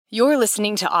You're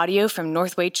listening to audio from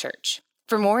Northway Church.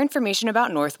 For more information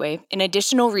about Northway and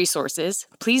additional resources,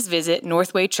 please visit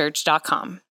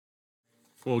northwaychurch.com.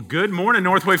 Well, good morning,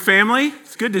 Northway family.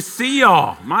 It's good to see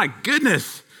y'all. My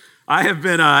goodness, I have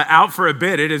been out for a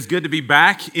bit. It is good to be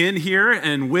back in here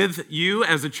and with you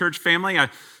as a church family. I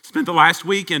spent the last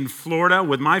week in Florida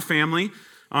with my family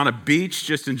on a beach,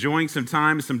 just enjoying some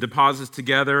time, some deposits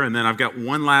together, and then I've got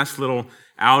one last little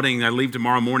outing. I leave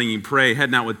tomorrow morning and pray,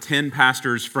 heading out with 10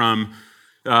 pastors from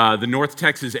the North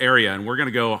Texas area, and we're going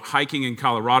to go hiking in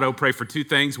Colorado. Pray for two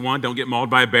things. One, don't get mauled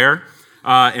by a bear,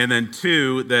 and then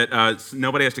two, that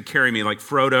nobody has to carry me like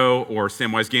Frodo or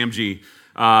Samwise Gamgee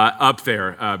up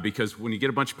there, because when you get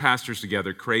a bunch of pastors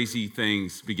together, crazy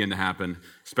things begin to happen,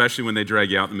 especially when they drag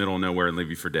you out in the middle of nowhere and leave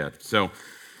you for dead. So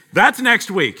that's next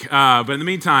week. But in the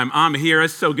meantime, I'm here.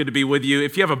 It's so good to be with you.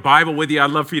 If you have a Bible with you,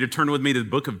 I'd love for you to turn with me to the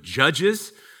book of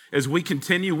Judges as we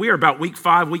continue. We are about week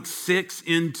 5, week 6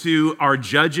 into our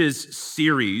Judges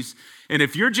series. And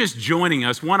if you're just joining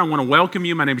us, one, I want to welcome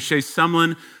you. My name is Shay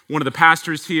Sumlin, one of the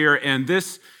pastors here. And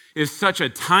this is such a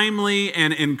timely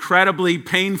and incredibly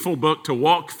painful book to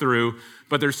walk through.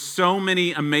 But there's so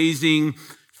many amazing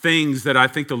things that I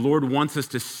think the Lord wants us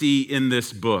to see in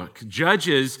this book.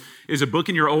 Judges is a book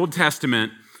in your Old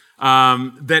Testament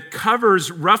that covers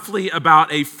roughly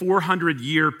about a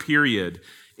 400-year period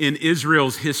in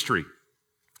Israel's history.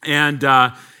 And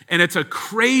it's a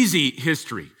crazy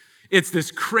history. It's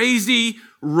this crazy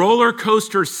roller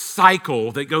coaster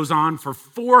cycle that goes on for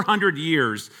 400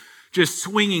 years, just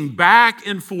swinging back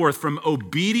and forth from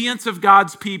obedience of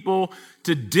God's people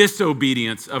to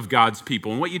disobedience of God's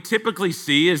people. And what you typically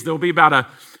see is there'll be about a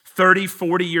 30,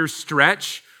 40-year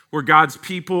stretch where God's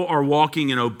people are walking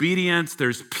in obedience.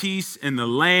 There's peace in the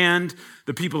land.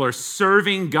 The people are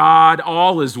serving God.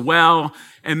 All is well.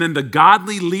 And then the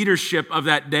godly leadership of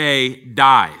that day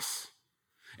dies.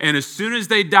 And as soon as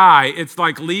they die, it's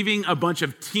like leaving a bunch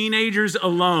of teenagers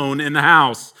alone in the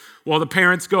house while the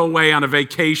parents go away on a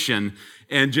vacation,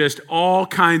 and just all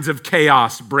kinds of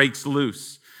chaos breaks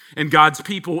loose. And God's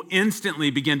people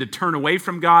instantly begin to turn away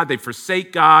from God. They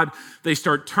forsake God. They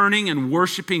start turning and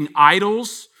worshiping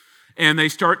idols, and they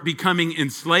start becoming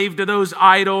enslaved to those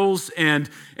idols. And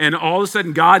all of a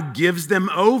sudden, God gives them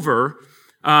over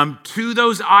to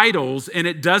those idols, and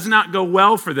it does not go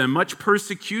well for them. Much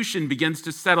persecution begins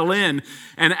to settle in.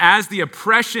 And as the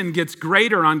oppression gets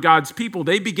greater on God's people,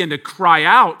 they begin to cry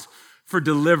out for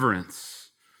deliverance.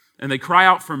 And they cry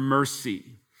out for mercy.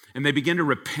 And they begin to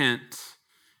repent.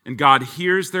 And God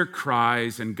hears their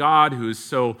cries. And God, who is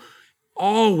so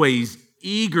always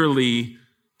eagerly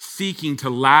seeking to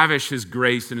lavish his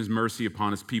grace and his mercy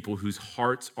upon his people whose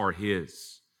hearts are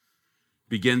his,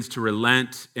 begins to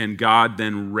relent, and God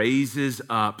then raises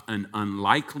up an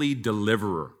unlikely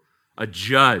deliverer, a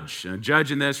judge. And a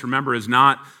judge in this, remember, is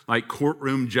not like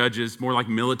courtroom judges, more like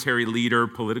military leader,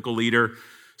 political leader,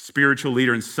 spiritual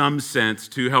leader in some sense,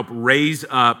 to help raise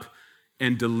up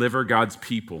and deliver God's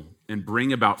people and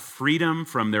bring about freedom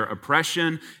from their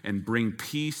oppression and bring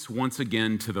peace once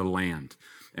again to the land.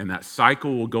 And that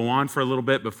cycle will go on for a little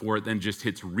bit before it then just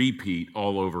hits repeat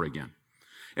all over again.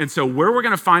 And so where we're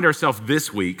going to find ourselves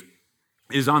this week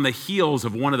is on the heels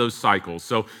of one of those cycles.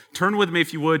 So turn with me,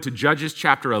 if you would, to Judges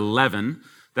chapter 11.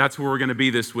 That's where we're going to be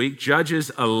this week,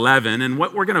 Judges 11. And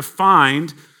what we're going to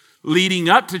find leading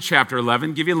up to chapter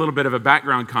 11, give you a little bit of a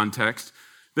background context,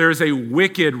 there is a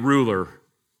wicked ruler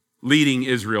leading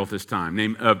Israel at this time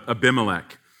named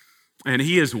Abimelech. And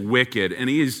he is wicked, and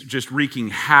he is just wreaking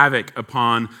havoc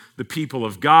upon the people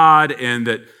of God, and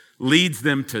that leads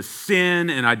them to sin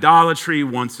and idolatry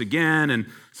once again. And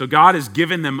so God has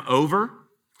given them over,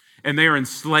 and they are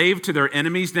enslaved to their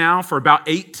enemies now for about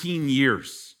 18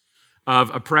 years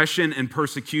of oppression and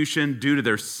persecution due to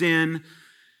their sin.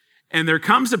 And there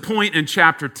comes a point in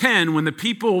chapter 10 when the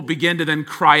people begin to then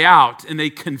cry out, and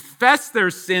they confess their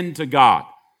sin to God,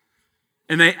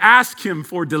 and they ask him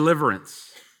for deliverance.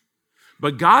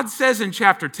 But God says in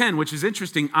chapter 10, which is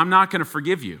interesting, I'm not going to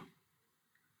forgive you.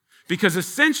 Because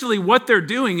essentially what they're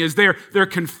doing is they're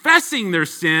confessing their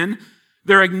sin,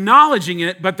 they're acknowledging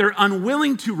it, but they're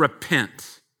unwilling to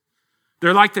repent.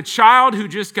 They're like the child who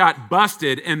just got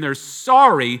busted, and they're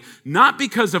sorry, not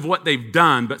because of what they've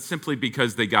done, but simply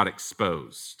because they got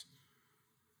exposed.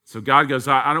 So God goes,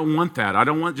 I don't want that. I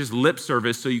don't want just lip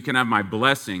service so you can have my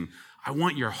blessing. I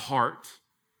want your heart.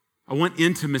 I want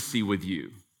intimacy with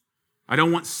you. I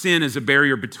don't want sin as a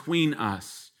barrier between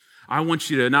us. I want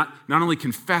you to not only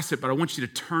confess it, but I want you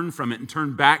to turn from it and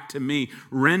turn back to me.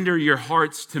 Render your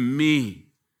hearts to me,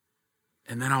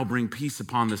 and then I'll bring peace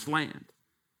upon this land.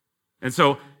 And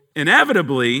so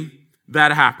inevitably,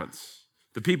 that happens.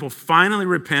 The people finally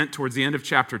repent towards the end of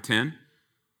chapter 10,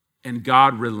 and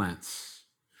God relents.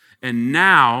 And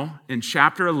now, in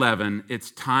chapter 11, it's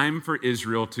time for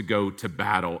Israel to go to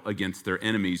battle against their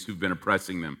enemies who've been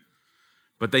oppressing them.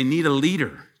 But they need a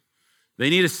leader.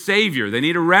 They need a savior. They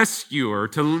need a rescuer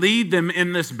to lead them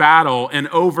in this battle and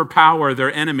overpower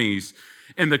their enemies.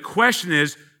 And the question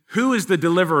is, who is the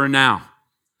deliverer now?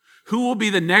 Who will be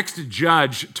the next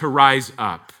judge to rise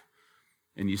up?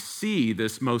 And you see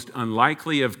this most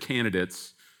unlikely of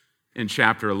candidates in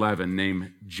chapter 11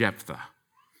 named Jephthah.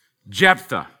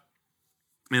 Jephthah.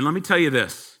 And let me tell you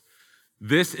this.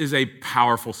 This is a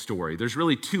powerful story. There's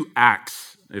really two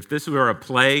acts. If this were a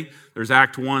play, there's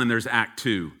act 1 and there's act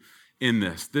 2 in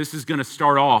this. This is going to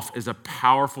start off as a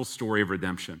powerful story of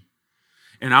redemption.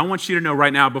 And I want you to know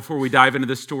right now, before we dive into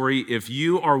this story, if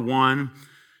you are one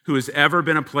who has ever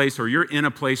been a place, or you're in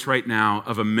a place right now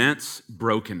of immense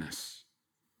brokenness,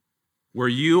 where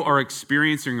you are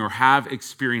experiencing or have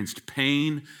experienced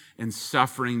pain and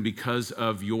suffering because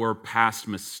of your past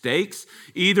mistakes,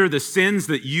 either the sins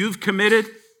that you've committed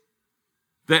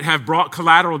that have brought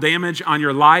collateral damage on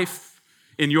your life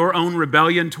in your own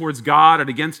rebellion towards God and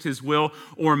against his will,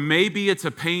 or maybe it's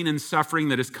a pain and suffering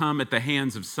that has come at the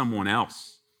hands of someone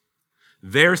else.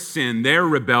 Their sin, their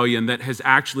rebellion that has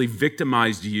actually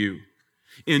victimized you.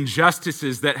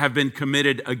 Injustices that have been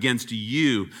committed against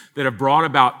you that have brought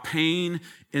about pain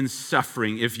and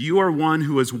suffering. If you are one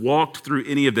who has walked through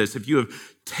any of this, if you have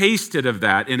tasted of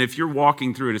that, and if you're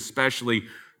walking through it, especially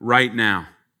right now,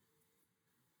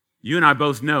 you and I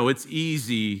both know it's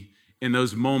easy in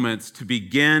those moments to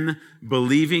begin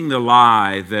believing the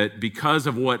lie that because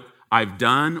of what I've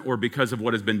done or because of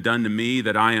what has been done to me,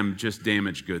 that I am just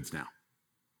damaged goods now.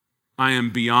 I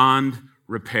am beyond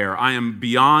repair. I am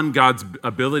beyond God's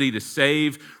ability to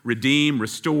save, redeem,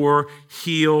 restore,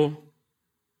 heal.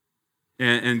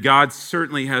 And God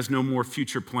certainly has no more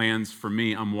future plans for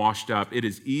me. I'm washed up. It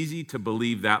is easy to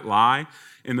believe that lie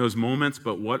in those moments,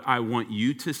 but what I want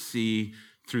you to see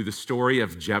through the story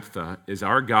of Jephthah is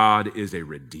our God is a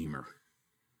redeemer.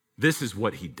 This is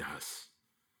what he does.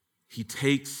 He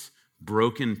takes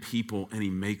broken people and he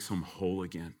makes them whole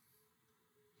again.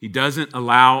 He doesn't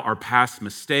allow our past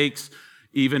mistakes,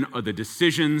 even the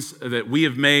decisions that we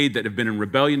have made that have been in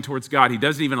rebellion towards God. He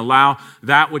doesn't even allow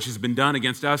that which has been done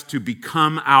against us to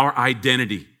become our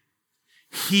identity.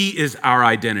 He is our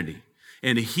identity,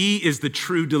 and he is the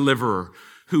true deliverer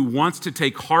who wants to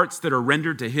take hearts that are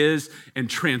rendered to his and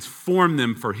transform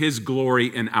them for his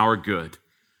glory and our good.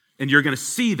 And you're going to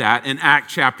see that in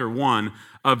Acts chapter 1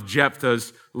 of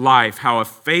Jephthah's life, how a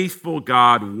faithful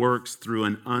God works through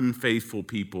an unfaithful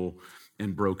people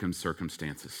in broken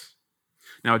circumstances.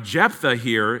 Now, Jephthah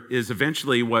here is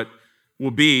eventually what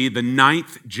will be the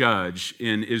 9th judge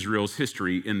in Israel's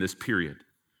history in this period.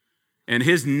 And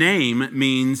his name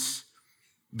means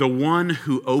the one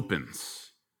who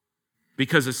opens,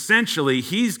 because essentially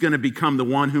he's going to become the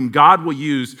one whom God will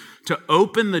use to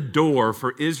open the door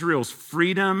for Israel's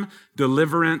freedom,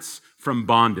 deliverance from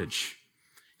bondage.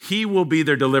 He will be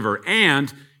their deliverer,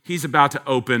 and he's about to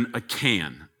open a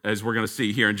can, as we're going to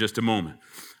see here in just a moment,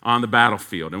 on the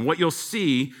battlefield. And what you'll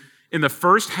see in the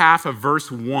first half of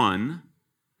verse 1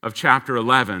 of chapter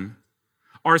 11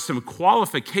 are some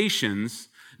qualifications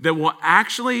that will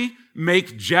actually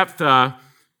make Jephthah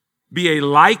be a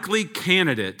likely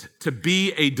candidate to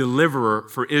be a deliverer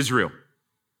for Israel.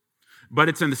 But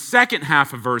it's in the second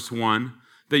half of verse 1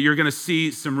 that you're going to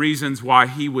see some reasons why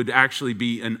he would actually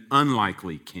be an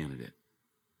unlikely candidate.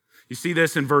 You see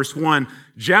this in verse 1,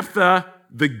 Jephthah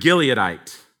the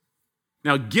Gileadite.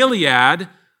 Now, Gilead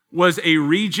was a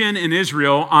region in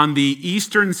Israel on the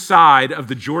eastern side of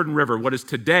the Jordan River, what is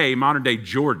today modern-day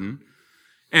Jordan,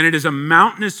 and it is a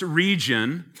mountainous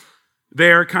region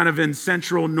there kind of in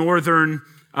central northern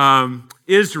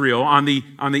Israel on the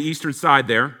eastern side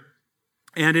there.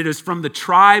 And it is from the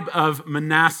tribe of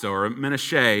Manasseh, or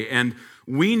Menashe. And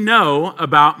we know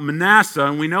about Manasseh,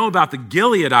 and we know about the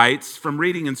Gileadites from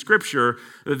reading in Scripture,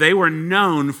 that they were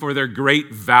known for their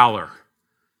great valor,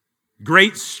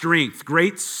 great strength,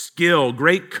 great skill,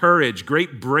 great courage,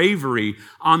 great bravery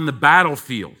on the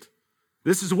battlefield.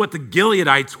 This is what the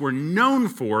Gileadites were known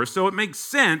for, so it makes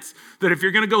sense that if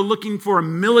you're going to go looking for a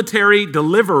military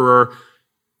deliverer,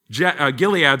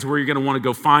 Gilead's where you're going to want to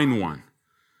go find one,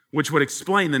 which would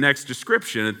explain the next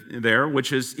description there,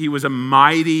 which is he was a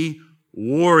mighty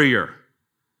warrior.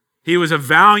 He was a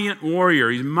valiant warrior.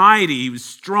 He's mighty. He was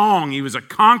strong. He was a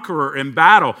conqueror in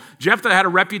battle. Jephthah had a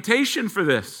reputation for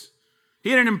this. He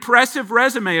had an impressive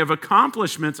resume of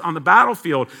accomplishments on the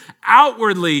battlefield.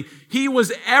 Outwardly, he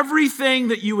was everything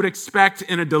that you would expect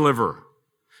in a deliverer.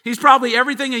 He's probably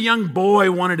everything a young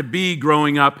boy wanted to be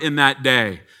growing up in that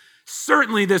day.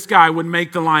 Certainly this guy would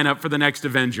make the lineup for the next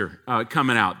Avenger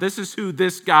coming out. This is who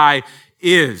this guy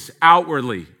is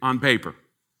outwardly on paper.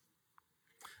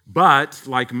 But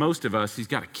like most of us, he's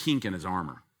got a kink in his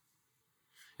armor.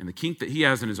 And the kink that he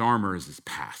has in his armor is his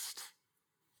past.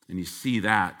 And you see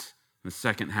that in the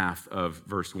second half of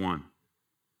verse 1.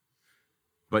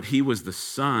 But he was the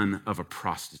son of a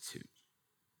prostitute.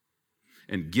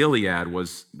 And Gilead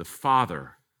was the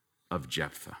father of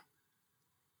Jephthah.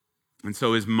 And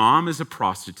so his mom is a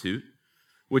prostitute,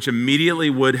 which immediately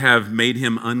would have made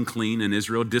him unclean in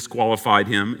Israel, disqualified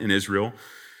him in Israel.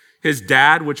 His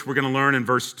dad, which we're going to learn in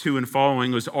verse 2 and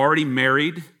following, was already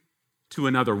married to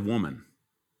another woman.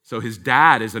 So his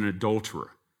dad is an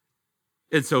adulterer.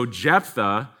 And so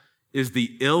Jephthah is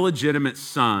the illegitimate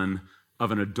son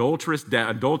of an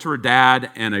adulterer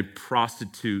dad and a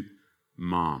prostitute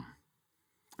mom.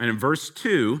 And in verse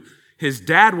 2, his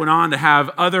dad went on to have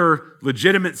other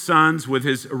legitimate sons with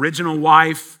his original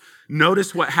wife.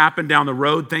 Notice what happened down the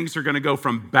road. Things are going to go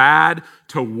from bad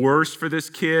to worse for this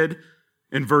kid.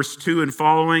 In verse 2 and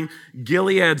following,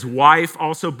 Gilead's wife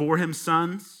also bore him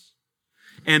sons.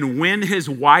 And when his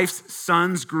wife's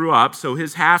sons grew up, so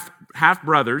his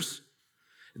half-brothers,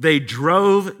 they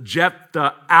drove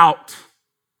Jephthah out.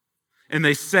 And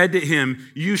they said to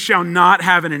him, "You shall not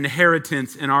have an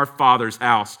inheritance in our father's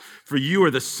house, for you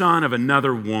are the son of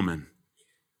another woman."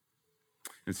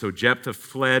 And so Jephthah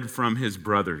fled from his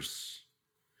brothers,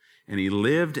 and he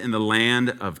lived in the land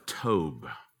of Tob,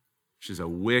 which is a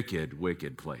wicked,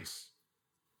 wicked place.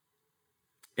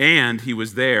 And he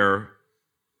was there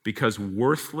because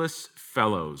worthless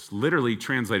fellows, literally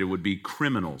translated would be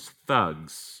criminals,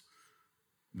 thugs,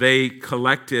 they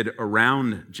collected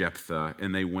around Jephthah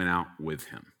and they went out with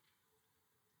him.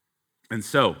 And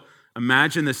so,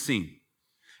 imagine the scene.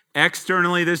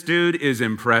 Externally, this dude is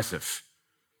impressive.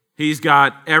 He's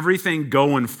got everything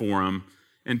going for him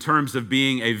in terms of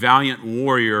being a valiant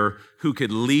warrior who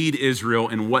could lead Israel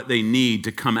in what they need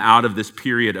to come out of this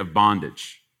period of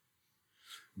bondage.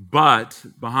 But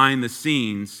behind the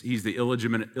scenes, he's the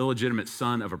illegitimate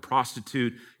son of a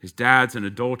prostitute. His dad's an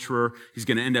adulterer. He's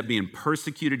going to end up being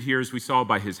persecuted here, as we saw,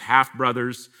 by his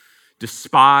half-brothers.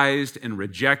 Despised and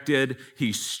rejected.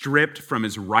 He's stripped from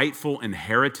his rightful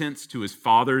inheritance to his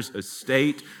father's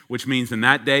estate, which means in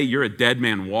that day, you're a dead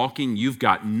man walking. You've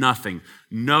got nothing.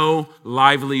 No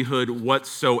livelihood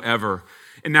whatsoever.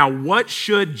 And now, what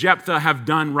should Jephthah have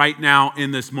done right now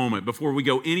in this moment? Before we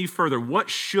go any further, what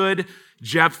should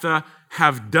Jephthah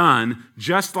have done,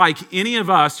 just like any of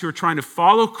us who are trying to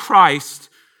follow Christ,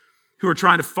 who are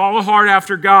trying to follow hard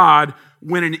after God,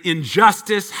 when an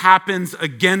injustice happens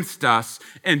against us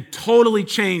and totally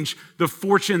change the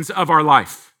fortunes of our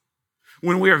life?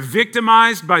 When we are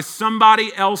victimized by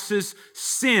somebody else's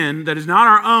sin that is not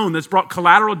our own, that's brought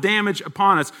collateral damage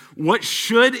upon us, what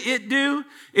should it do?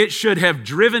 It should have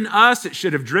driven us, it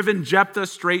should have driven Jephthah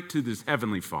straight to this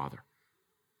heavenly Father.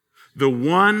 The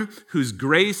one whose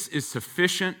grace is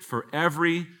sufficient for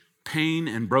every pain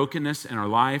and brokenness in our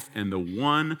life, and the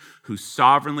one who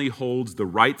sovereignly holds the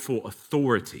rightful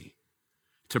authority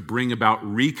to bring about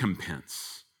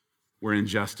recompense where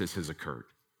injustice has occurred.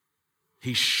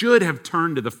 He should have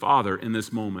turned to the Father in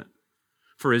this moment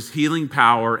for his healing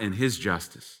power and his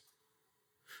justice.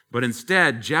 But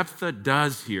instead, Jephthah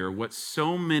does here what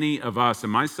so many of us,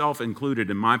 and myself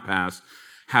included in my past,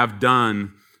 have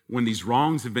done when these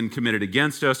wrongs have been committed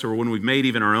against us, or when we've made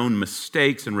even our own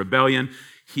mistakes and rebellion.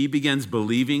 He begins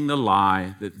believing the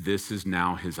lie that this is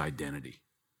now his identity.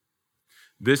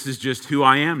 This is just who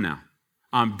I am now.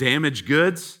 I'm damaged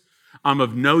goods. I'm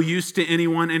of no use to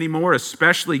anyone anymore,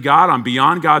 especially God. I'm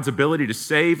beyond God's ability to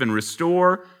save and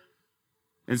restore.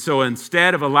 And so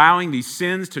instead of allowing these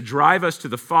sins to drive us to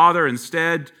the Father,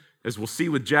 instead, as we'll see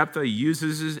with Jephthah, he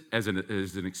uses it as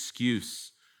an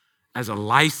excuse, as a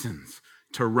license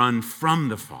to run from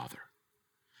the Father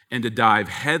and to dive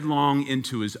headlong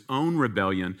into his own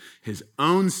rebellion, his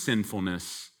own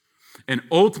sinfulness, and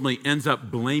ultimately ends up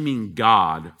blaming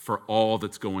God for all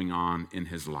that's going on in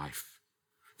his life.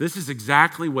 This is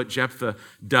exactly what Jephthah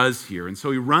does here. And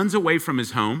so he runs away from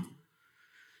his home.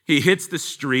 He hits the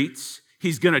streets.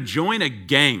 He's going to join a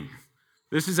gang.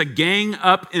 This is a gang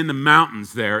up in the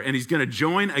mountains there, and he's going to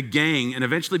join a gang and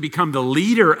eventually become the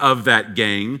leader of that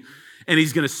gang. And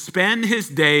he's going to spend his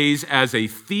days as a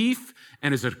thief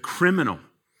and as a criminal.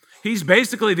 He's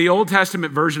basically the Old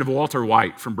Testament version of Walter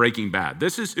White from Breaking Bad.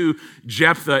 This is who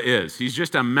Jephthah is. He's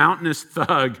just a mountainous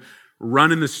thug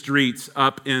running the streets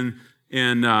up in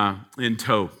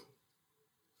Tob.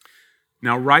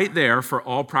 Now, right there, for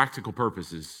all practical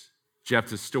purposes,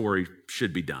 Jephthah's story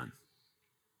should be done.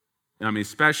 I mean,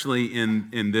 especially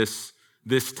in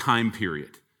this time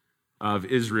period of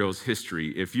Israel's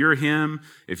history. If you're him,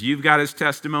 if you've got his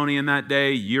testimony in that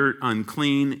day, you're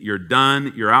unclean, you're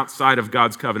done, you're outside of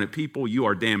God's covenant people, you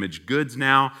are damaged goods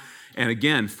now. And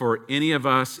again, for any of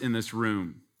us in this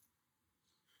room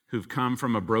who've come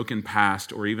from a broken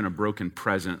past or even a broken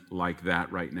present like that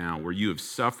right now, where you have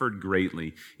suffered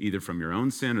greatly, either from your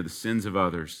own sin or the sins of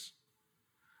others,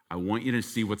 I want you to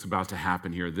see what's about to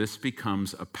happen here. This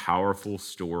becomes a powerful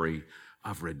story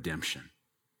of redemption.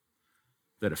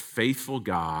 That a faithful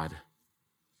God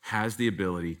has the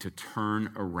ability to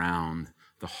turn around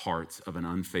the hearts of an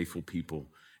unfaithful people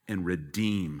and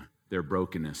redeem their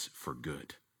brokenness for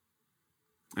good.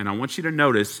 And I want you to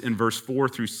notice in verse 4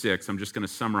 through 6, I'm just going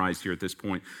to summarize here at this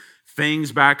point,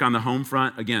 things back on the home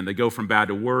front, again, they go from bad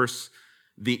to worse.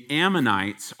 The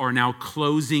Ammonites are now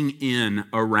closing in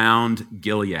around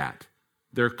Gilead.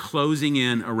 They're closing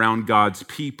in around God's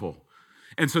people.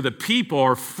 And so the people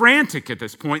are frantic at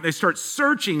this point. They start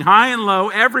searching high and low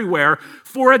everywhere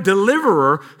for a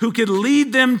deliverer who could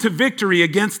lead them to victory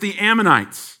against the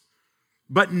Ammonites.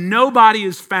 But nobody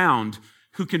is found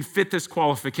who can fit this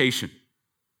qualification.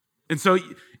 And so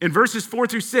in verses 4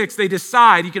 through 6, they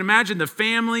decide, you can imagine the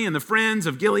family and the friends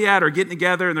of Gilead are getting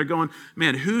together and they're going,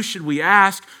 man, who should we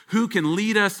ask? Who can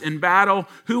lead us in battle?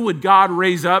 Who would God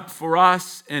raise up for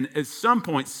us? And at some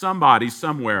point, somebody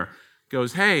somewhere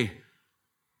goes, hey,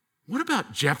 what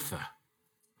about Jephthah?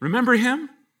 Remember him?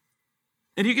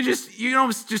 And you can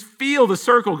almost just feel the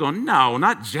circle going, no,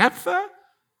 not Jephthah,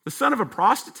 the son of a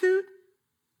prostitute,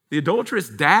 the adulterous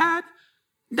dad.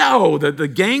 No, the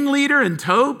gang leader in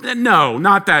Tob? No,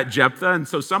 not that Jephthah. And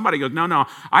so somebody goes, no,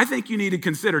 I think you need to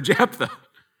consider Jephthah.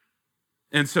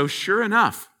 And so sure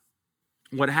enough,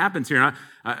 what happens here, and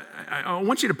I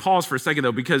want you to pause for a second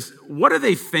though, because what are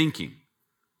they thinking?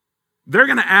 They're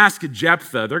going to ask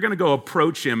Jephthah, they're going to go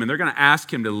approach him and they're going to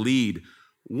ask him to lead.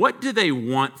 What do they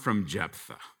want from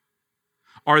Jephthah?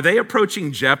 Are they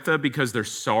approaching Jephthah because they're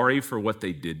sorry for what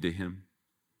they did to him,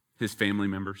 his family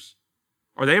members?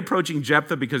 Are they approaching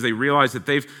Jephthah because they realize that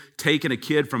they've taken a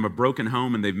kid from a broken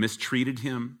home and they've mistreated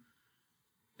him?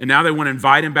 And now they want to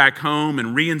invite him back home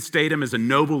and reinstate him as a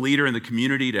noble leader in the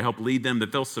community to help lead them,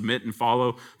 that they'll submit and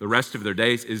follow the rest of their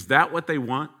days. Is that what they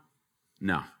want?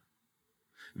 No.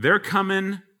 They're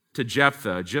coming to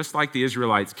Jephthah just like the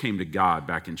Israelites came to God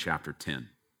back in chapter 10.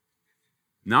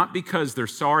 Not because they're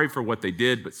sorry for what they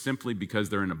did, but simply because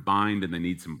they're in a bind and they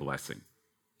need some blessing.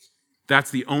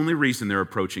 That's the only reason they're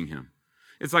approaching him.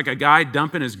 It's like a guy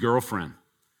dumping his girlfriend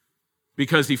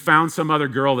because he found some other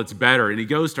girl that's better, and he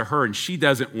goes to her and she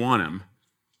doesn't want him.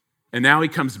 And now he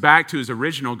comes back to his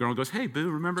original girl and goes, hey,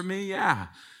 boo, remember me? Yeah.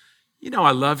 You know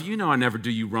I love you. You know I never do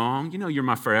you wrong. You know you're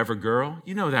my forever girl.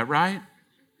 You know that, right?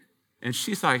 And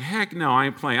she's like, heck no, I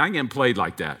ain't playing. I ain't getting played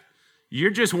like that.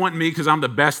 You're just wanting me because I'm the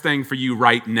best thing for you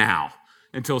right now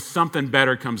until something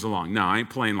better comes along. No, I ain't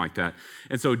playing like that.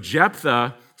 And so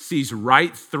Jephthah sees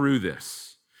right through this.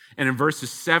 And in verses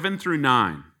 7 through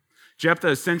 9, Jephthah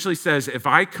essentially says, if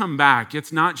I come back,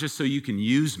 it's not just so you can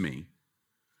use me.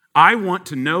 I want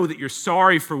to know that you're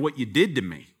sorry for what you did to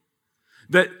me.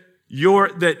 That you're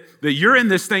in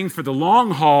this thing for the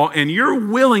long haul and you're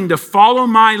willing to follow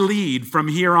my lead from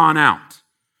here on out.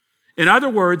 In other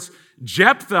words,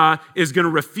 Jephthah is going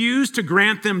to refuse to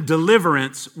grant them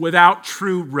deliverance without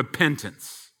true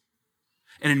repentance.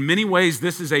 And in many ways,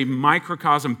 this is a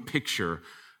microcosm picture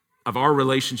of our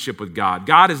relationship with God.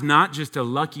 God is not just a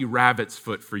lucky rabbit's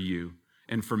foot for you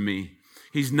and for me.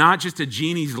 He's not just a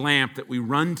genie's lamp that we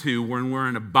run to when we're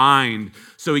in a bind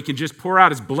so he can just pour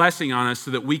out his blessing on us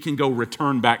so that we can go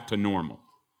return back to normal.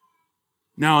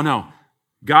 No.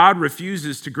 God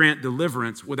refuses to grant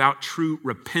deliverance without true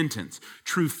repentance,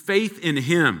 true faith in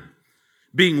him,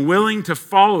 being willing to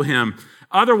follow him.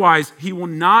 Otherwise, he will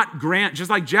not grant,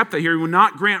 just like Jephthah here, he will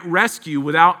not grant rescue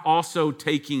without also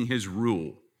taking his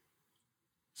rule.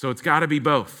 So it's got to be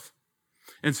both.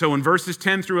 And so in verses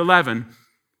 10 through 11,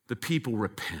 the people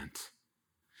repent.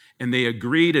 And they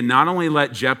agree to not only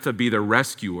let Jephthah be their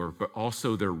rescuer, but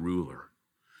also their ruler.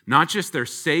 Not just their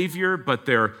savior, but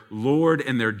their Lord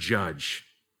and their judge.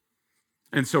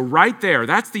 And so right there,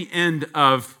 that's the end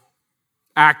of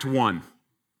Act 1.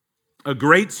 A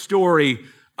great story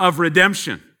of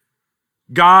redemption.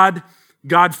 God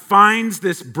finds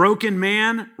this broken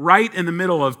man right in the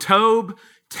middle of Tob,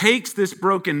 takes this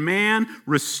broken man,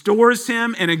 restores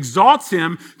him, and exalts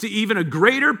him to even a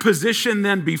greater position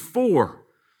than before,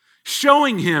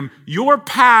 showing him your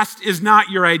past is not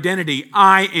your identity.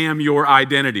 I am your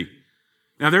identity.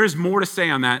 Now, there is more to say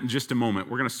on that in just a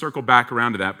moment. We're going to circle back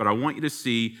around to that, but I want you to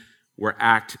see where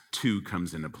Act 2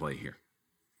 comes into play here.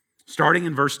 Starting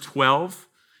in verse 12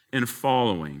 and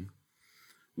following,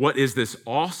 what is this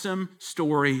awesome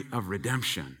story of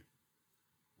redemption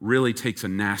really takes a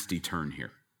nasty turn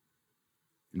here.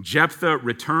 Jephthah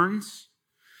returns.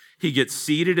 He gets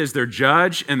seated as their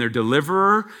judge and their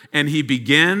deliverer, and he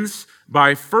begins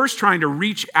by first trying to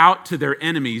reach out to their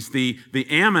enemies, the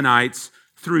Ammonites,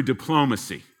 through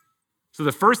diplomacy. So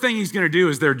the first thing he's going to do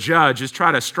as their judge is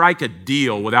try to strike a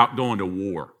deal without going to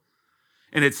war.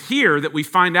 And it's here that we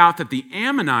find out that the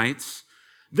Ammonites,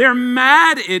 they're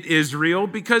mad at Israel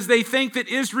because they think that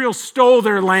Israel stole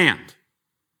their land.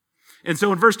 And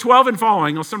so in verse 12 and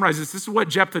following, I'll summarize this. This is what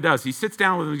Jephthah does. He sits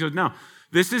down with them and goes, no,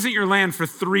 this isn't your land for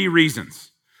 3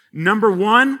 reasons. Number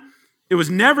 1, it was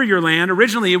never your land.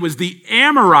 Originally, it was the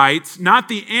Amorites, not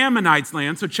the Ammonites'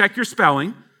 land. So check your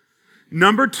spelling.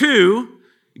 Number 2,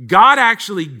 God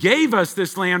actually gave us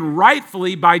this land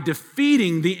rightfully by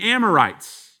defeating the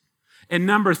Amorites. And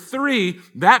number 3,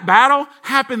 that battle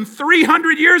happened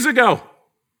 300 years ago.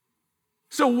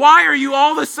 So why are you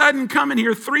all of a sudden coming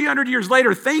here 300 years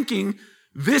later thinking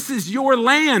this is your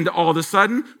land all of a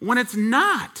sudden when it's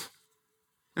not?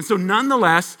 And so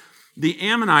nonetheless, the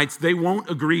Ammonites, they won't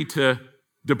agree to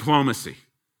diplomacy.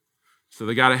 So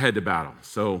they got to head to battle.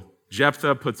 So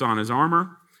Jephthah puts on his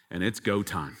armor and it's go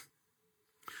time.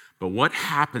 But what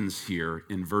happens here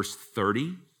in verse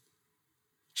 30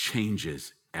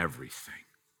 changes everything.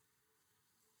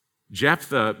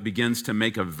 Jephthah begins to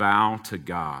make a vow to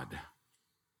God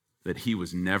that he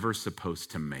was never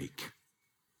supposed to make.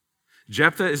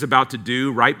 Jephthah is about to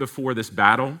do right before this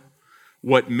battle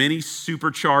what many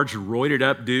supercharged, roided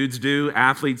up dudes do,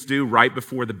 athletes do right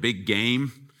before the big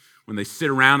game. When they sit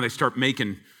around and they start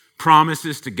making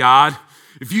promises to God.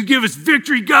 If you give us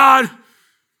victory, God,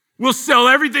 we'll sell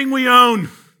everything we own,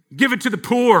 give it to the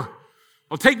poor.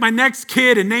 I'll take my next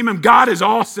kid and name him God is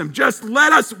awesome. Just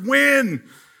let us win.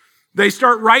 They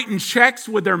start writing checks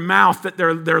with their mouth that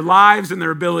their lives and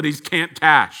their abilities can't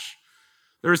cash.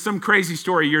 There was some crazy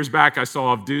story years back I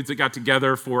saw of dudes that got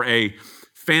together for a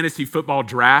fantasy football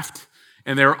draft,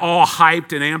 and they're all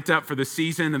hyped and amped up for the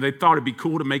season, and they thought it'd be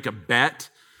cool to make a bet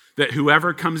that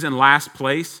whoever comes in last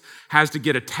place has to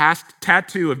get a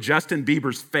tattoo of Justin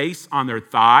Bieber's face on their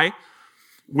thigh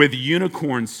with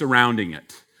unicorns surrounding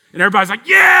it. And everybody's like,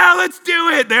 yeah, let's do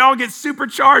it. They all get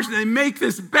supercharged, and they make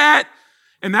this bet.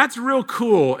 And that's real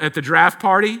cool at the draft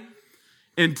party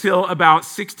until about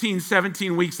 16,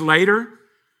 17 weeks later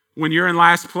when you're in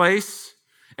last place,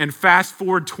 and fast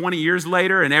forward 20 years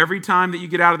later, and every time that you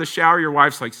get out of the shower, your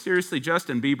wife's like, seriously,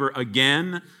 Justin Bieber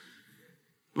again?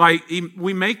 Like,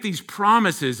 we make these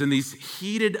promises in these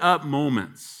heated up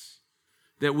moments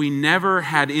that we never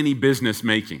had any business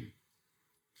making.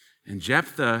 And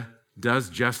Jephthah does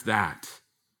just that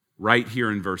right here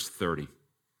in verse 30.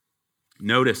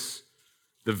 Notice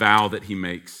the vow that he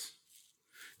makes.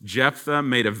 Jephthah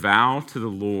made a vow to the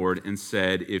Lord and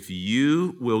said, if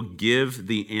you will give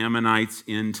the Ammonites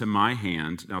into my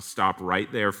hand. Now stop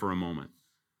right there for a moment.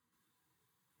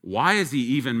 Why is he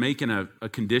even making a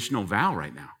conditional vow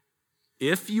right now?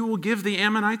 If you will give the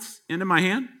Ammonites into my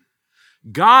hand?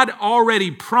 God already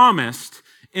promised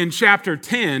in chapter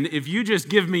 10, if you just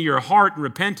give me your heart and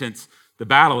repentance, the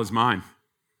battle is mine.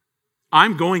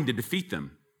 I'm going to defeat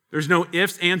them. There's no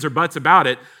ifs, ands, or buts about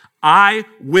it. I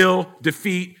will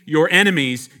defeat your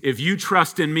enemies if you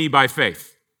trust in me by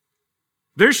faith.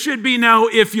 There should be no,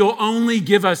 if you'll only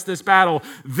give us this battle,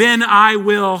 then I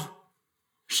will.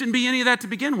 Shouldn't be any of that to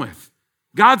begin with.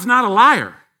 God's not a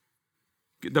liar.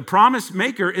 The promise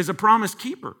maker is a promise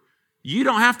keeper. You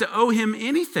don't have to owe him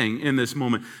anything in this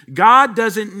moment. God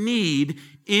doesn't need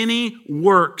any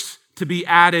works to be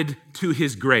added to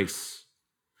his grace.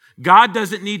 God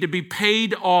doesn't need to be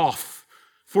paid off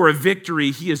for a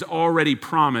victory he has already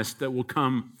promised that will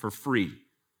come for free.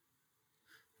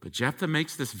 But Jephthah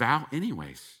makes this vow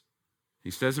anyways. He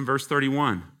says in verse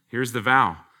 31, here's the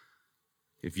vow.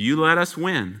 If you let us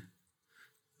win,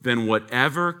 then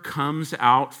whatever comes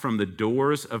out from the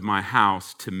doors of my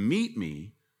house to meet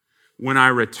me when I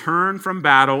return from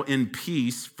battle in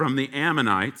peace from the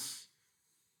Ammonites,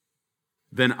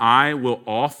 then I will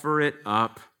offer it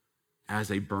up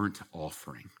as a burnt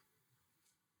offering.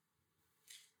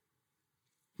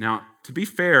 Now, to be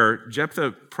fair,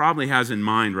 Jephthah probably has in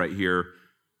mind right here,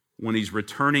 when he's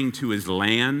returning to his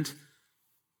land,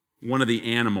 one of the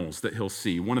animals that he'll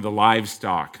see, one of the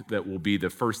livestock that will be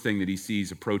the first thing that he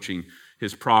sees approaching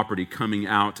his property, coming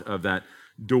out of that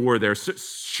door there. So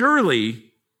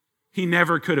surely he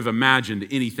never could have imagined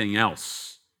anything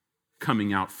else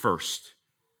coming out first.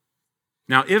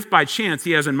 Now, if by chance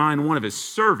he has in mind one of his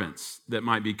servants that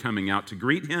might be coming out to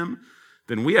greet him,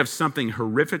 then we have something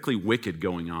horrifically wicked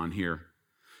going on here.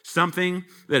 Something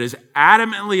that is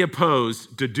adamantly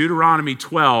opposed to Deuteronomy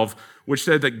 12, which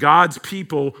said that God's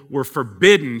people were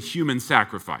forbidden human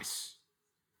sacrifice.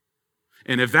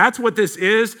 And if that's what this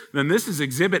is, then this is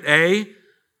Exhibit A,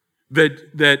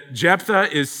 that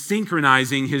Jephthah is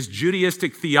synchronizing his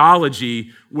Judaistic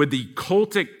theology with the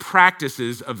cultic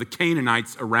practices of the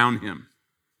Canaanites around him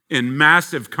in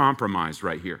massive compromise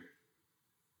right here.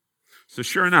 So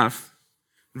sure enough,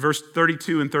 in verse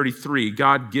 32 and 33,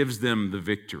 God gives them the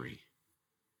victory.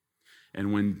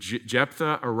 And when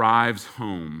Jephthah arrives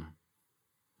home,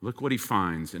 look what he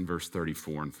finds in verse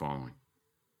 34 and following.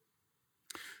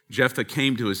 Jephthah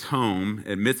came to his home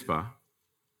at Mizpah,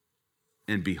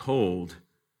 and behold,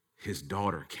 his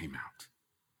daughter came out.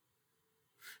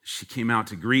 She came out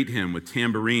to greet him with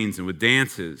tambourines and with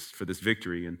dances for this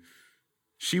victory. And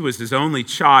she was his only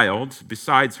child.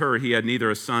 Besides her, he had neither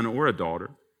a son or a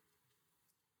daughter.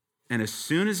 And as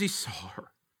soon as he saw her,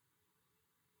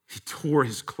 he tore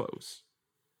his clothes.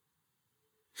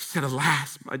 He said,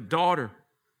 "Alas, my daughter,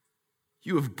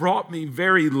 you have brought me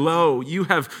very low. You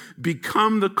have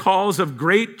become the cause of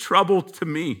great trouble to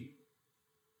me.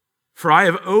 For I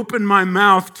have opened my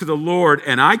mouth to the Lord,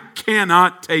 and I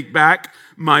cannot take back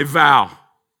my vow."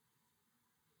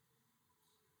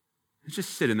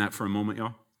 Just sit in that for a moment,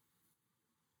 y'all.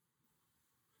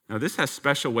 Now, this has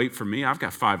special weight for me. I've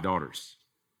got 5 daughters.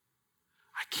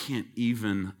 I can't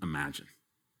even imagine.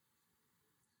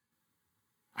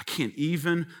 I can't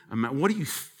even imagine. What are you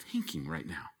thinking right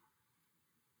now?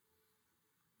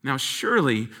 Now,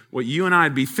 surely what you and I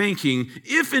would be thinking,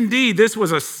 if indeed this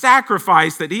was a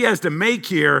sacrifice that he has to make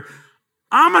here,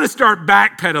 I'm going to start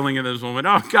backpedaling in this moment.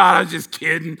 Oh, God, I was just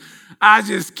kidding. I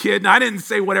didn't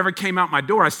say whatever came out my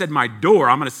door. I said my door.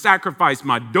 I'm going to sacrifice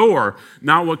my door,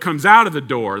 not what comes out of the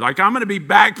door. Like, I'm going to be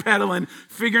backpedaling,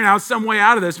 figuring out some way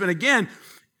out of this. But again,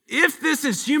 if this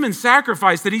is human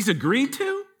sacrifice that he's agreed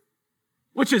to,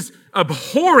 which is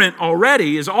abhorrent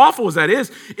already, as awful as that is,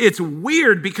 it's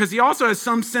weird because he also has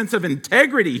some sense of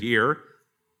integrity here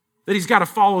that he's got to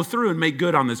follow through and make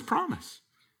good on this promise.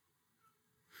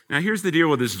 Now, here's the deal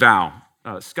with this vow.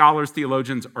 Scholars,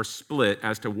 theologians are split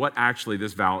as to what actually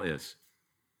this vow is.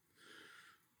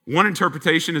 One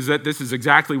interpretation is that this is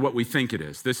exactly what we think it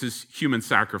is. This is human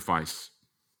sacrifice,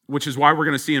 which is why we're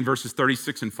going to see in verses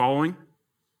 36 and following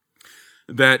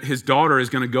that his daughter is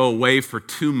going to go away for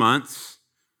 2 months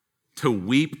to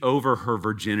weep over her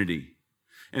virginity.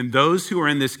 And those who are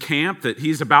in this camp that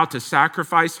he's about to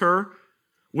sacrifice her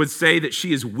would say that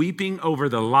she is weeping over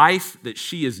the life that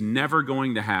she is never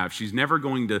going to have. She's never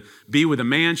going to be with a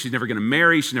man. She's never going to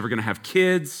marry. She's never going to have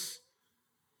kids.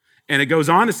 And it goes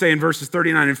on to say in verses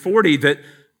 39 and 40 that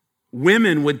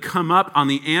women would come up on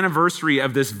the anniversary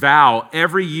of this vow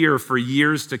every year for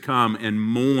years to come and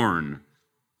mourn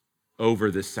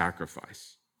over this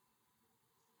sacrifice.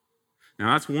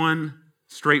 Now, that's one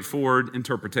straightforward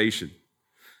interpretation.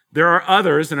 There are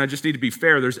others, and I just need to be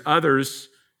fair, there's others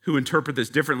who interpret this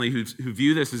differently, who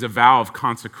view this as a vow of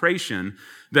consecration,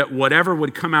 that whatever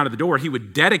would come out of the door, he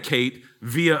would dedicate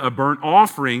via a burnt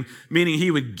offering, meaning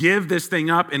he would give this thing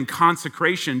up in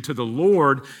consecration to the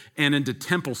Lord and into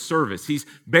temple service. He's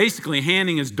basically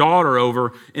handing his daughter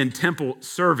over in temple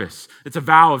service. It's a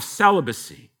vow of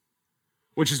celibacy,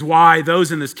 which is why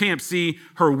those in this camp see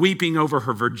her weeping over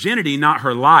her virginity, not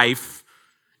her life,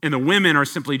 and the women are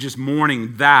simply just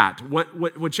mourning that.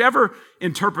 Whichever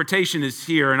interpretation is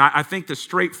here, and I think the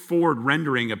straightforward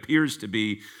rendering appears to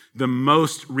be the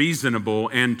most reasonable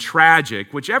and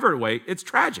tragic. Whichever way, it's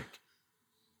tragic.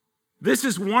 This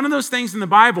is one of those things in the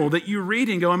Bible that you read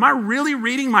and go, am I really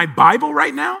reading my Bible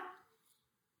right now?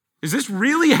 Is this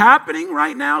really happening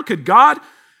right now? Could God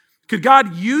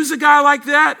use a guy like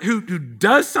that who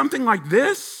does something like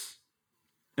this?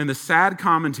 And the sad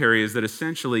commentary is that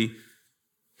essentially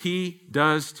he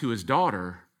does to his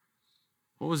daughter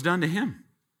what was done to him.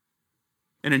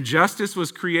 An injustice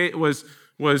was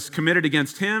committed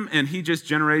against him, and he just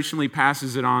generationally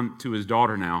passes it on to his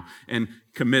daughter now and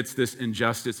commits this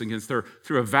injustice against her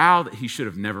through a vow that he should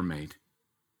have never made.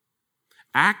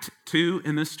 Act 2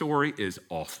 in this story is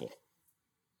awful.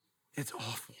 It's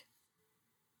awful.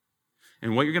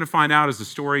 And what you're going to find out as the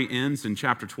story ends in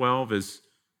chapter 12 is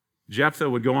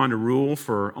Jephthah would go on to rule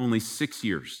for only 6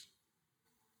 years.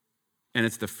 And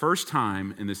it's the first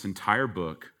time in this entire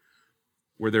book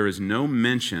where there is no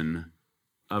mention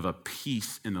of a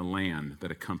peace in the land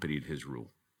that accompanied his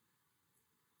rule.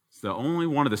 It's the only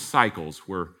one of the cycles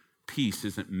where peace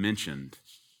isn't mentioned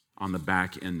on the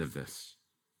back end of this.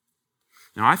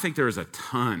 Now, I think there is a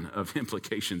ton of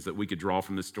implications that we could draw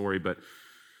from this story, but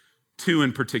two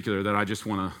in particular that I just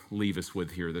want to leave us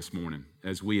with here this morning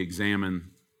as we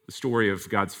examine the story of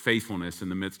God's faithfulness in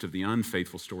the midst of the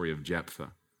unfaithful story of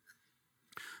Jephthah.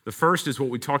 The first is what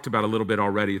we talked about a little bit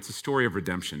already. It's a story of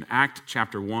redemption. Acts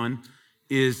chapter 1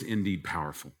 is indeed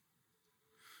powerful.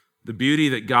 The beauty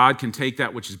that God can take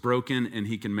that which is broken and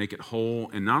he can make it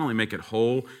whole, and not only make it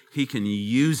whole, he can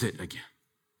use it again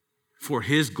for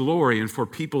his glory and for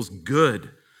people's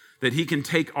good. That he can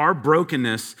take our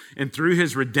brokenness and through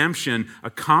his redemption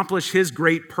accomplish his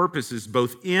great purposes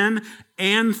both in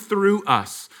and through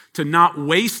us, to not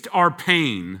waste our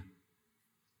pain,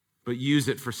 but use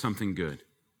it for something good.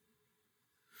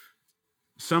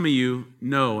 Some of you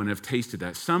know and have tasted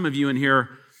that. Some of you in here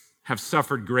have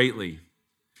suffered greatly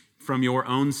from your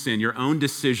own sin, your own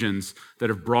decisions that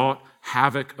have brought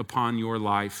havoc upon your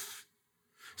life.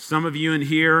 Some of you in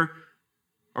here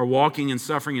are walking in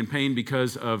suffering and pain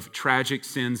because of tragic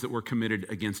sins that were committed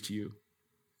against you.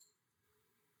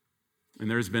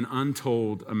 And there's been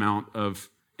untold amount of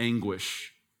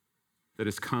anguish that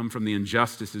has come from the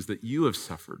injustices that you have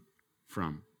suffered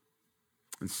from.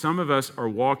 And some of us are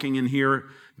walking in here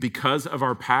because of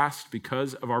our past,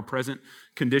 because of our present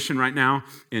condition right now,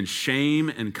 in shame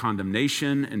and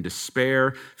condemnation and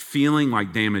despair, feeling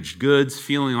like damaged goods,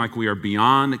 feeling like we are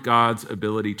beyond God's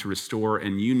ability to restore.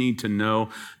 And you need to know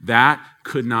that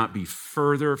could not be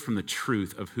further from the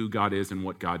truth of who God is and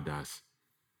what God does.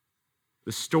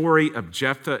 The story of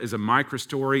Jephthah is a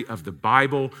micro-story of the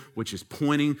Bible, which is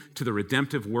pointing to the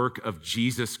redemptive work of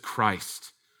Jesus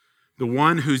Christ. The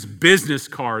one whose business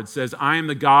card says, I am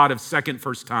the God of second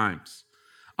first times.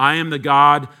 I am the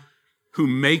God who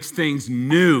makes things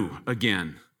new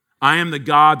again. I am the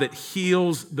God that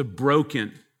heals the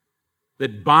broken,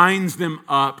 that binds them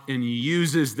up and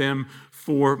uses them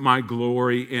for my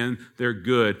glory and their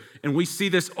good. And we see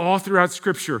this all throughout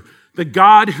Scripture. The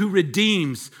God who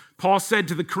redeems. Paul said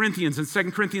to the Corinthians in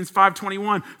 2 Corinthians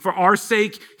 5:21, for our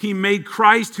sake, he made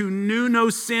Christ who knew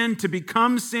no sin to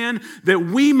become sin, that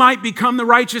we might become the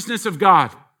righteousness of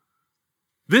God.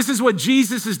 This is what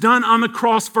Jesus has done on the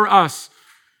cross for us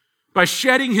by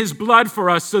shedding his blood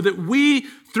for us so that we,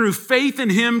 through faith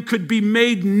in him, could be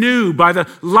made new by the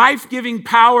life-giving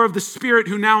power of the Spirit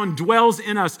who now indwells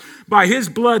in us, by his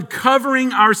blood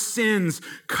covering our sins,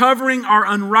 covering our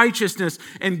unrighteousness,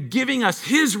 and giving us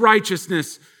his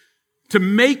righteousness to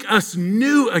make us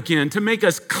new again, to make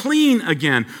us clean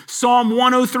again. Psalm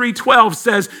 103:12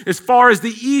 says, as far as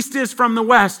the east is from the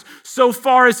west, so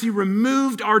far as he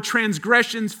removed our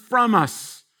transgressions from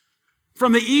us.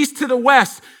 From the east to the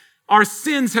west, our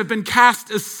sins have been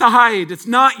cast aside. It's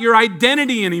not your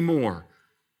identity anymore.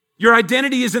 Your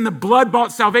identity is in the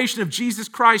blood-bought salvation of Jesus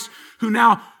Christ, who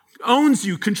now owns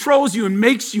you, controls you, and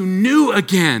makes you new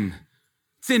again.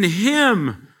 It's in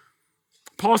him.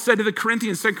 Paul said to the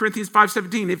Corinthians, 2 Corinthians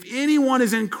 5:17, if anyone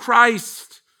is in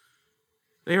Christ,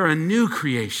 they are a new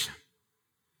creation.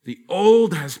 The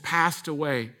old has passed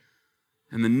away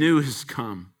and the new has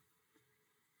come.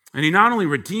 And he not only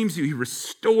redeems you, he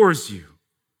restores you.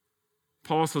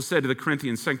 Paul also said to the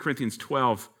Corinthians, 2 Corinthians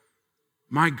 12,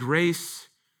 my grace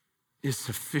is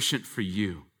sufficient for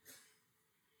you.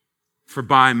 For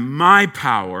by my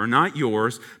power, not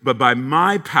yours, but by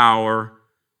my power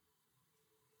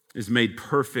is made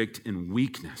perfect in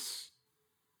weakness.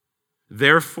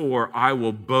 Therefore, I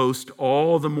will boast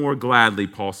all the more gladly,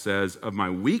 Paul says, of my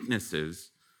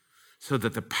weaknesses, so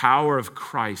that the power of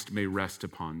Christ may rest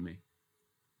upon me.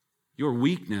 Your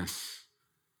weakness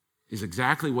is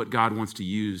exactly what God wants to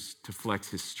use to flex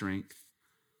his strength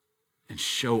and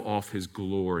show off his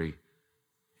glory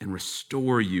and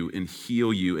restore you and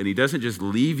heal you. And he doesn't just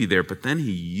leave you there, but then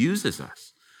he uses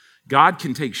us. God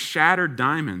can take shattered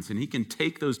diamonds and he can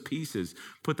take those pieces,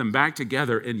 put them back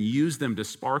together and use them to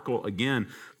sparkle again.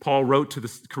 Paul wrote to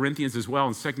the Corinthians as well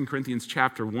in 2 Corinthians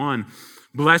chapter 1,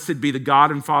 blessed be the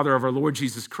God and Father of our Lord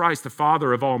Jesus Christ, the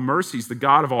Father of all mercies, the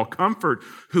God of all comfort,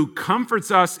 who comforts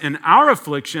us in our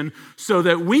affliction so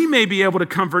that we may be able to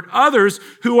comfort others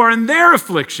who are in their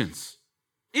afflictions,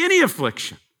 any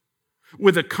affliction,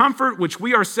 with a comfort which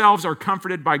we ourselves are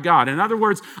comforted by God. In other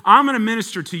words, I'm going to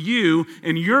minister to you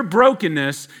in your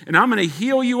brokenness, and I'm going to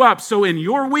heal you up. So in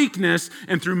your weakness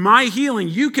and through my healing,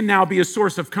 you can now be a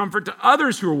source of comfort to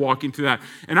others who are walking through that.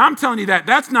 And I'm telling you that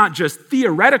that's not just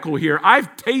theoretical here.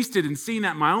 I've tasted and seen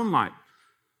that in my own life.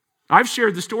 I've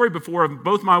shared the story before of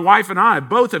both my wife and I.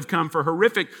 Both have come for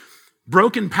horrific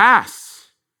broken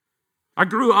pasts. I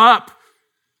grew up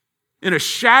in a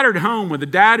shattered home with a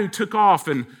dad who took off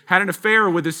and had an affair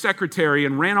with his secretary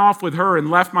and ran off with her and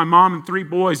left my mom and 3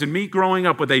 boys, and me growing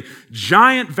up with a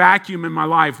giant vacuum in my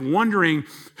life, wondering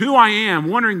who I am,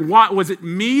 wondering what, was it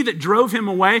me that drove him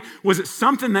away? Was it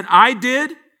something that I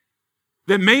did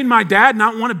that made my dad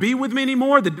not want to be with me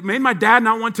anymore, that made my dad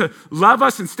not want to love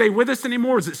us and stay with us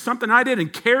anymore? Was it something I did?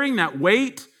 And carrying that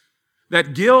weight,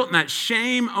 that guilt and that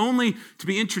shame, only to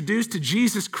be introduced to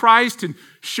Jesus Christ and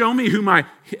show me who my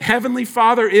heavenly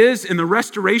Father is and the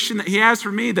restoration that he has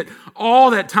for me, that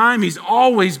all that time he's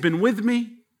always been with me.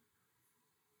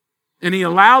 And he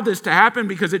allowed this to happen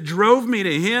because it drove me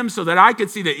to him so that I could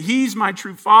see that he's my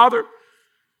true Father,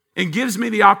 and gives me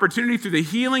the opportunity through the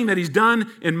healing that he's done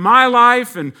in my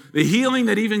life and the healing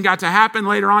that even got to happen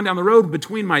later on down the road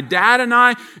between my dad and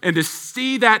I, and to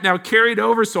see that now carried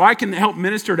over so I can help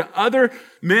minister to other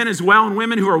men as well and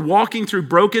women who are walking through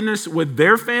brokenness with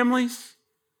their families.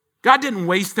 God didn't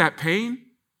waste that pain,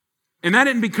 and that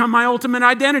didn't become my ultimate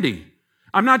identity.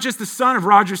 I'm not just the son of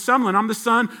Roger Sumlin. I'm the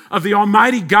son of the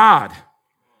Almighty God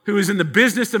who is in the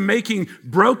business of making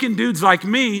broken dudes like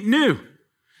me new.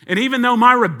 And even though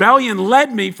my rebellion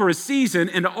led me for a season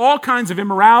into all kinds of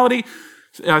immorality,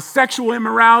 sexual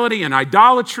immorality and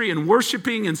idolatry and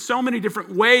worshiping in so many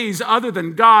different ways other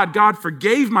than God, God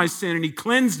forgave my sin and he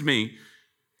cleansed me.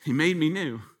 He made me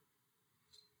new.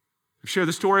 I share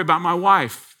the story about my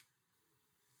wife,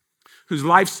 whose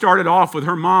life started off with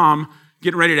her mom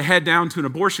getting ready to head down to an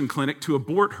abortion clinic to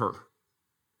abort her.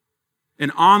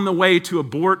 And on the way to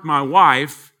abort my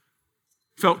wife,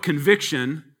 felt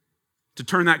conviction to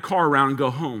turn that car around and go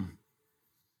home.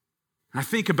 I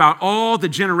think about all the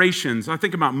generations. I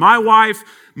think about my wife,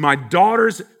 my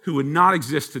daughters who would not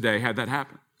exist today had that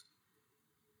happen.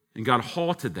 And God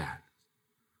halted that.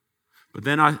 But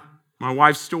then my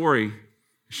wife's story,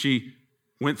 she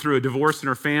went through a divorce in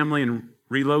her family and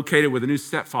relocated with a new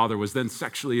stepfather, was then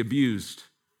sexually abused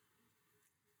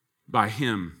by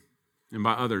him and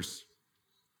by others.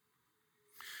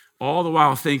 All the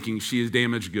while thinking she is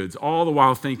damaged goods, all the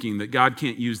while thinking that God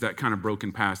can't use that kind of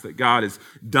broken past, that God is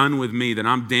done with me, that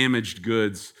I'm damaged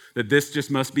goods, that this just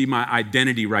must be my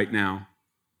identity right now.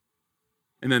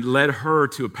 And then led her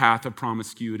to a path of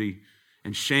promiscuity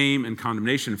and shame and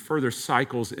condemnation, further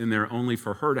cycles in there only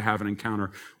for her to have an encounter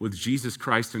with Jesus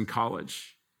Christ in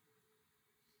college,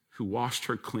 who washed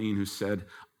her clean, who said,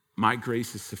 my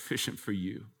grace is sufficient for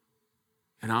you.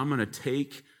 And I'm going to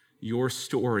take your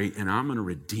story and I'm going to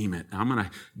redeem it. I'm going to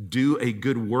do a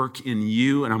good work in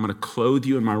you, and I'm going to clothe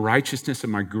you in my righteousness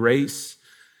and my grace.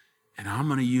 And I'm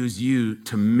going to use you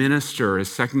to minister,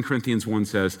 as 2 Corinthians 1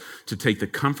 says, to take the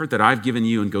comfort that I've given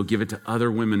you and go give it to other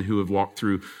women who have walked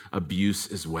through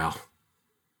abuse as well.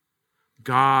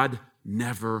 God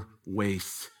never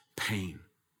wastes pain.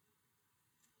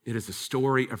 It is a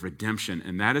story of redemption,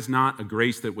 and that is not a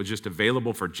grace that was just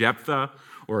available for Jephthah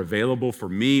or available for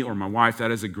me or my wife.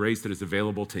 That is a grace that is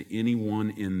available to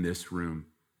anyone in this room.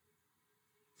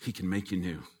 He can make you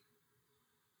new.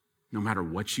 No matter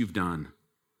what you've done,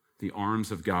 the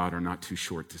arms of God are not too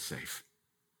short to save.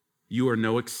 You are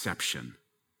no exception.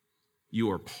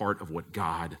 You are part of what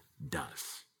God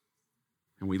does.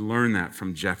 And we learn that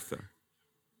from Jephthah.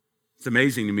 It's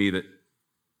amazing to me that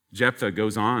Jephthah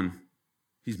goes on.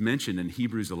 He's mentioned in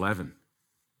Hebrews 11.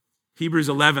 Hebrews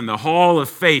 11, the hall of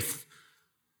faith.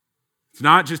 It's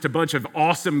not just a bunch of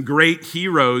awesome, great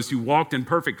heroes who walked in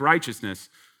perfect righteousness.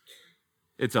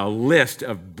 It's a list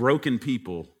of broken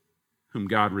people whom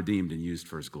God redeemed and used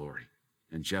for his glory.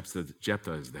 And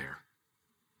Jephthah is there.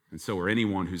 And so are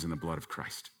anyone who's in the blood of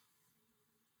Christ.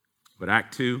 But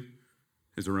Act 2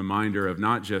 is a reminder of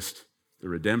not just the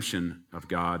redemption of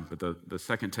God, but the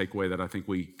second takeaway that I think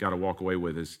we got to walk away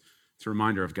with is it's a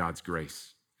reminder of God's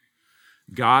grace.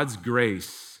 God's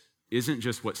grace isn't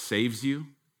just what saves you,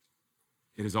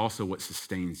 it is also what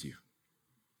sustains you.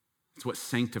 It's what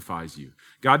sanctifies you.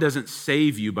 God doesn't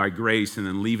save you by grace and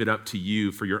then leave it up to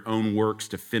you for your own works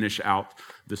to finish out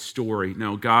the story.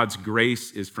 No, God's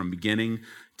grace is from beginning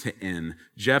to end.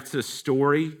 Jephthah's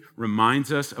story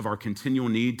reminds us of our continual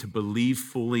need to believe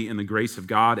fully in the grace of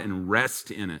God and rest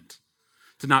in it.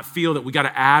 To not feel that we got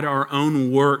to add our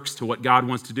own works to what God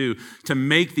wants to do, to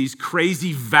make these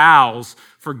crazy vows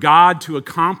for God to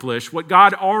accomplish what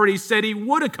God already said he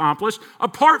would accomplish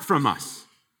apart from us.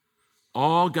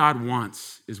 All God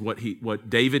wants is what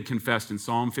David confessed in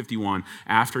Psalm 51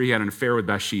 after he had an affair with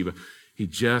Bathsheba. He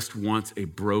just wants a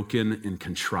broken and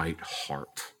contrite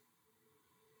heart.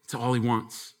 That's all he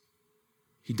wants.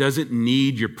 He doesn't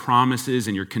need your promises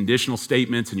and your conditional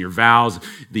statements and your vows.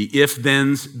 The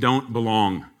if-thens don't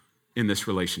belong in this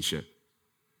relationship.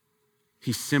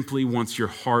 He simply wants your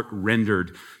heart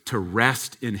rendered to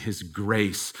rest in his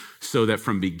grace so that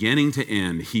from beginning to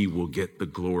end, he will get the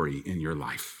glory in your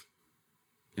life.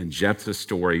 And Jephthah's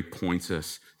story points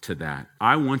us to that.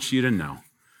 I want you to know,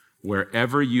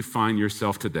 wherever you find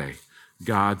yourself today,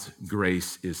 God's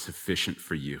grace is sufficient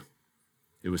for you.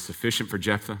 It was sufficient for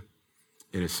Jephthah.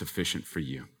 It is sufficient for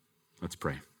you. Let's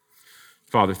pray.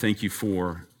 Father, thank you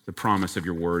for the promise of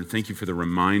your word. Thank you for the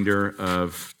reminder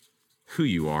of who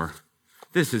you are.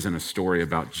 This isn't a story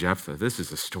about Jephthah. This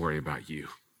is a story about you.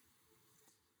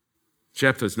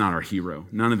 Jephthah is not our hero.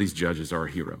 None of these judges are our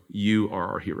hero. You are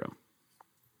our hero.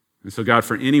 And so, God,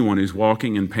 for anyone who's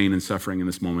walking in pain and suffering in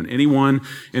this moment, anyone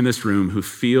in this room who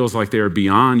feels like they are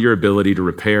beyond your ability to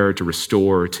repair, to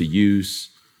restore, to use,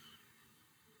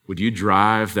 would you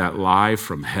drive that lie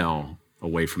from hell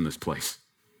away from this place?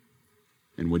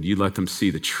 And would you let them see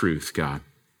the truth, God,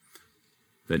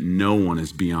 that no one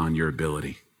is beyond your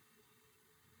ability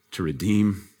to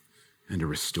redeem and to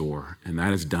restore. And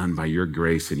that is done by your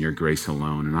grace and your grace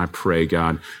alone. And I pray,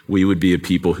 God, we would be a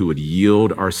people who would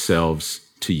yield ourselves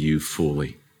to you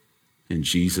fully. In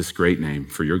Jesus' great name,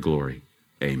 for your glory,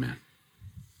 amen.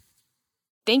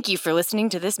 Thank you for listening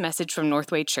to this message from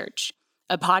Northway Church.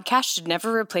 A podcast should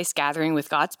never replace gathering with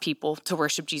God's people to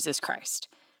worship Jesus Christ.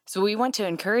 So we want to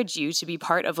encourage you to be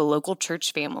part of a local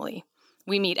church family.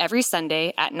 We meet every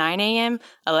Sunday at 9 a.m.,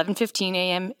 11:15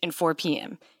 a.m., and 4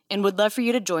 p.m., and would love for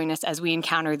you to join us as we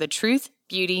encounter the truth,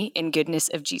 beauty, and goodness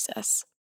of Jesus.